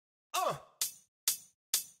Uh,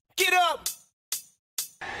 get up.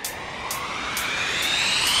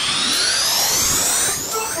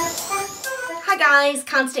 Hi guys,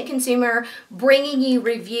 Constant Consumer, bringing you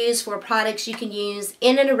reviews for products you can use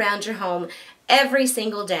in and around your home every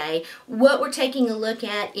single day. What we're taking a look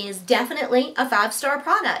at is definitely a 5-star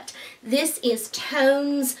product. This is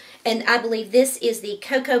Tones, and I believe this is the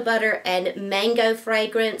cocoa butter and mango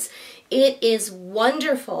fragrance. It is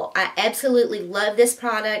wonderful. I absolutely love this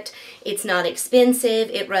product. It's not expensive.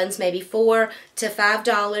 It runs maybe $4 to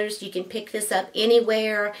 $5. You can pick this up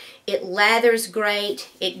anywhere. It lathers great.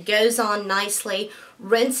 It goes on nicely,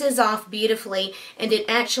 rinses off beautifully, and it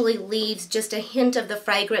actually leaves just a hint of the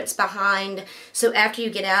fragrance behind. So after you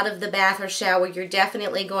get out of the bath or shower, you're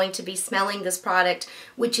definitely going to be smelling this product,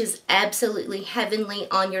 which is absolutely heavenly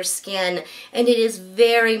on your skin, and it is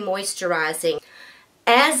very moisturizing.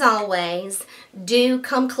 As always, do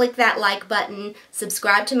come click that like button,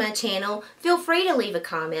 subscribe to my channel, feel free to leave a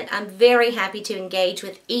comment. I'm very happy to engage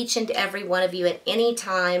with each and every one of you at any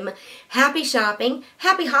time. Happy shopping,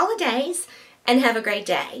 happy holidays, and have a great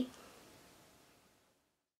day.